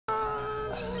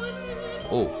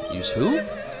Oh, use who?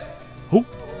 Who?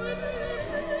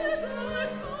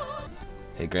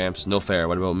 Hey Gramps, no fair.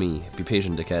 What about me? Be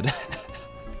patient, dickhead.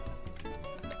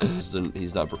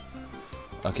 He's not.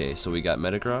 Okay, so we got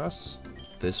Metagross,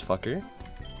 this fucker,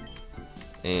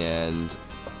 and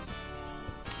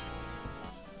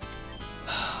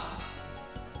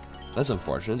that's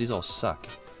unfortunate. These all suck.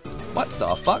 What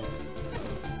the fuck?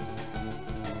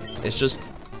 It's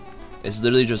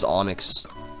literally just Onyx.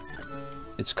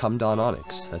 It's come down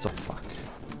Onyx. That's a fuck.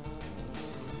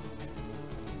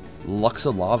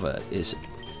 Luxalava is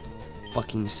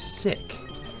fucking sick.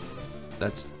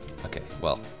 That's okay.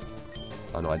 Well,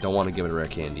 oh no, I don't want to give it a rare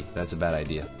candy. That's a bad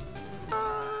idea.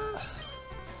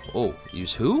 Oh,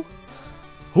 use who?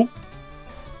 Who?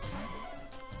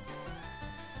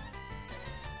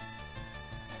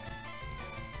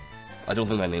 I don't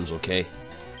think that name's okay.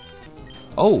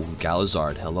 Oh,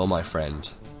 Galazard. Hello, my friend.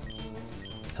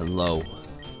 Hello.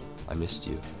 I missed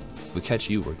you. If we catch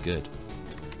you, we're good.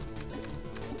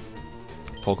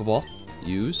 Pokeball.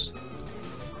 Use.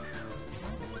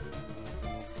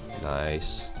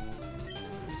 Nice.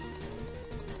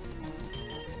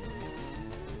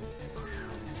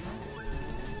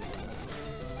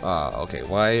 Ah, okay.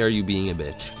 Why are you being a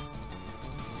bitch?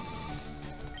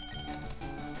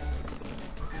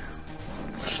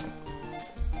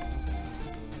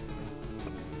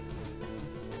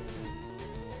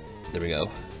 There we go.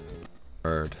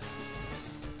 Bird.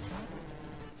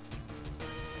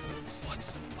 What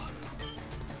the fuck?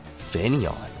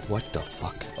 Fanion. What the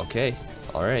fuck? Okay.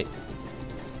 Alright.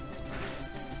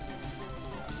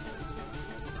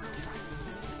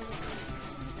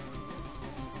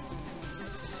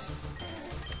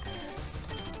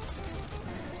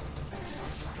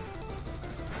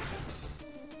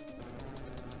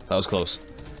 That was close.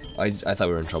 I thought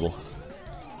we were in trouble.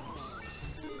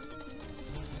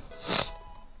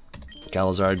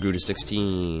 Galazard grew to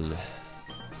 16.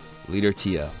 Leader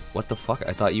Tia. What the fuck?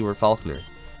 I thought you were Falkner.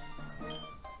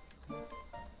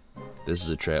 This is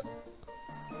a trip.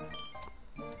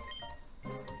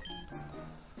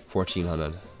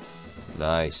 1400.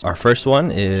 Nice. Our first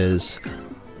one is...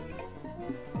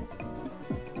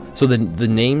 So the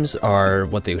names are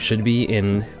what they should be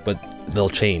in, but they'll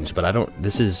change. But I don't...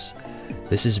 This is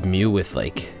Mew with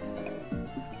like...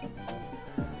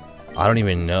 I don't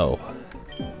even know.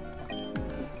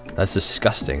 That's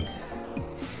disgusting.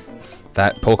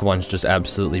 That Pokemon's just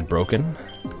absolutely broken.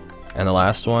 And the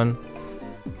last one...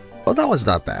 Well, that was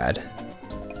not bad.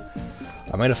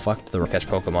 I might have fucked the catch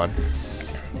Pokemon.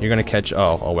 You're gonna catch...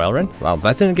 Oh, a Whaleren? Wow,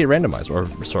 that didn't get randomized. Or,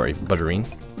 sorry, Butterine.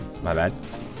 My bad.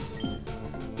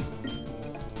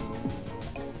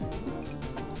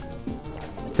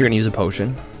 You're gonna use a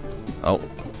potion. Oh.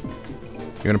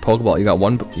 You're gonna Pokeball. You got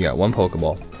one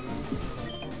Pokeball.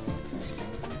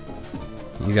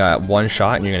 You got one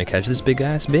shot and you're gonna catch this big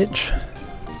ass bitch.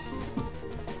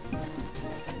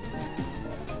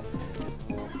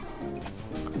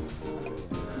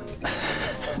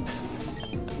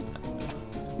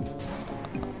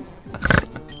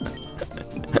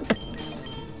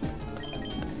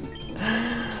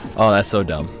 Oh, that's so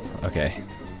dumb. Okay.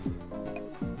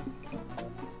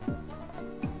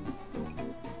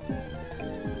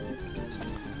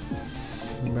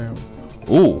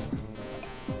 Ooh.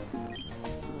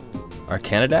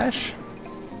 Arcanadash?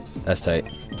 That's tight.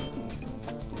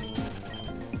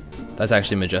 That's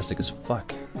actually majestic as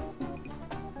fuck.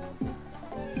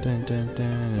 Dun, dun,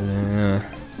 dun.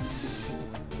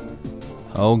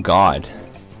 Oh god.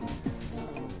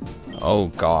 Oh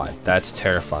god, that's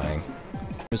terrifying.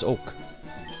 There's Oak.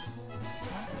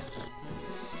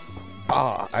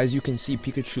 Ah, as you can see,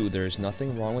 Pikachu, there is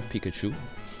nothing wrong with Pikachu.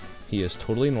 He is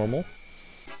totally normal.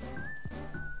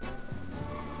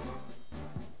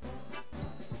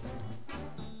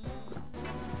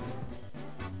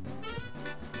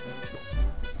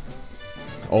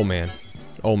 Oh man.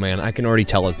 Oh man, I can already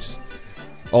tell it's...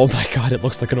 Oh my god, it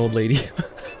looks like an old lady.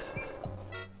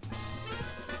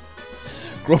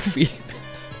 Growfie.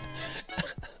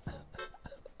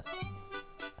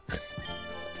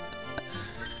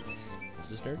 Is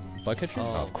this nerd? Bugcatcher?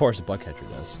 Oh, of course a Bugcatcher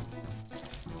does.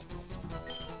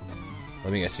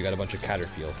 Let me guess, you got a bunch of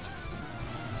Caterfield.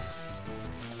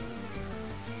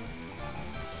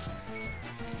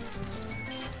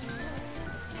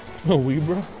 Oh,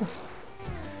 Weebro?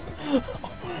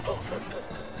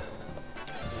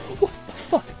 What the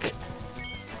fuck?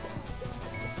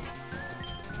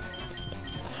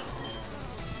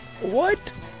 What?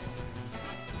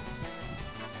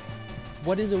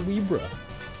 What is a Weebra?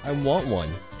 I want one.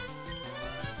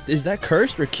 Is that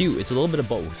cursed or cute? It's a little bit of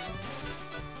both.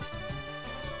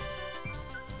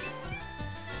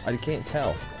 I can't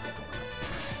tell.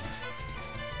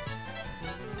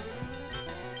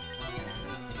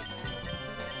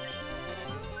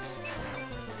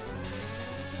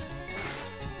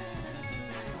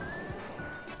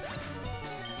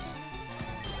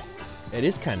 It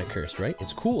is kind of cursed, right?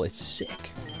 It's cool. It's sick.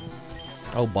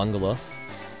 Oh, Bungalow.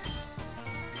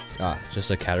 Ah, just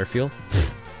a Caterfield?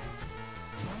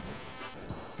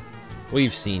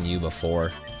 We've seen you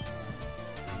before.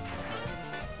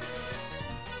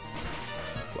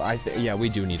 Yeah, we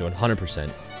do need one,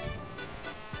 100%.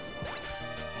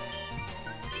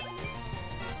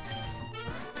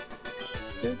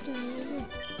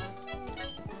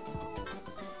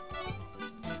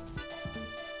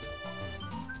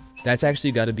 That's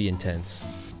actually got to be intense.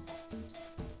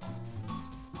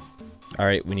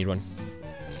 Alright, we need one.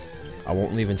 I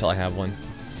won't leave until I have one.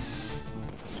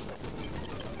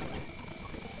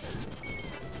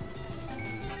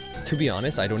 To be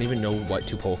honest, I don't even know what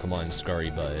two Pokemon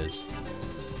Scariba is.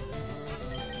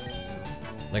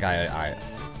 Like,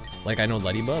 I know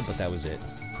Ladybug, but that was it.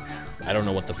 I don't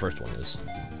know what the first one is.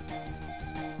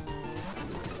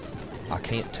 I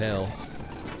can't tell.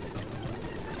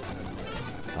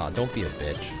 Aw, don't be a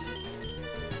bitch.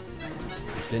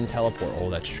 Didn't teleport. Oh,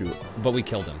 that's true. But we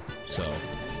killed him, so...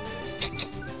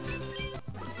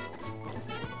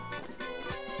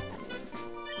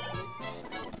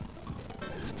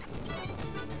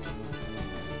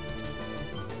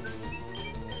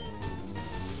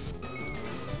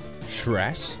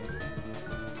 Shress?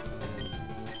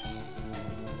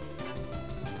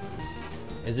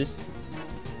 Is this...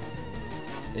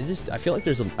 I feel like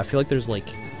there's a... I feel like there's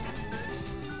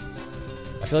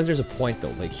a point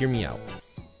though, like, hear me out.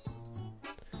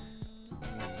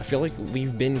 I feel like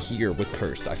we've been here with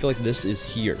Cursed. I feel like this is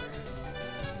here.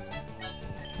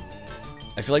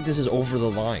 I feel like this is over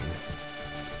the line.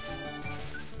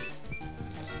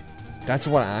 That's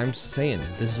what I'm saying.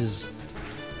 This is...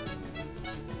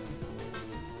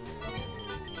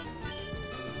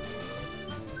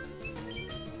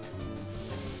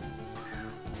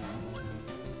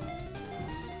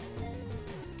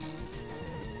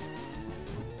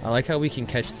 I like how we can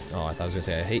catch... Oh, I thought I was gonna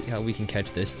say, I hate how we can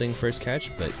catch this thing first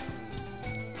catch, but...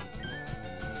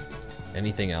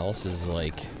 anything else is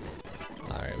like...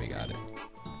 Alright, we got it.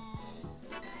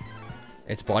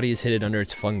 Its body is hidden under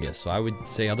its fungus, so I would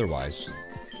say otherwise.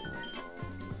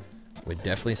 Would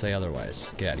definitely say otherwise.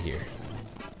 Get out of here.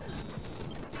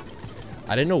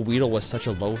 I didn't know Weedle was such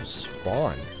a low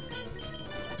spawn.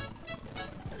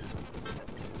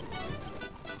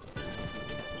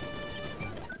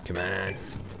 Come on.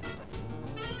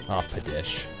 Oh,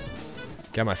 Padish.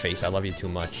 Get out my face. I love you too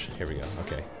much. Here we go.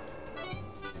 Okay.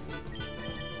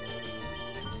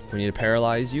 We need to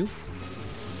paralyze you.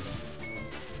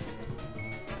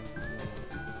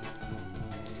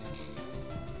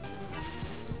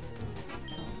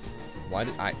 Why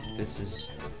did I... This is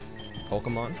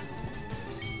Pokemon.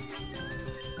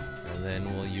 And then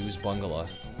we'll use Bungalow.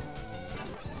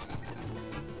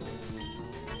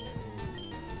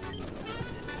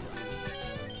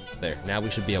 There. Now we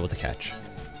should be able to catch.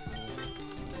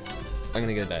 I'm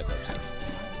gonna get that Pepsi.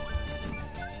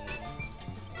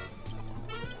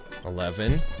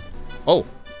 11. Oh!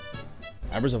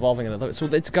 Abra's evolving at 11. So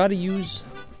it's gotta use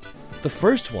the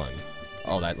first one.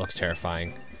 Oh, that looks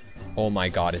terrifying. Oh my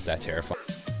god, is that terrifying.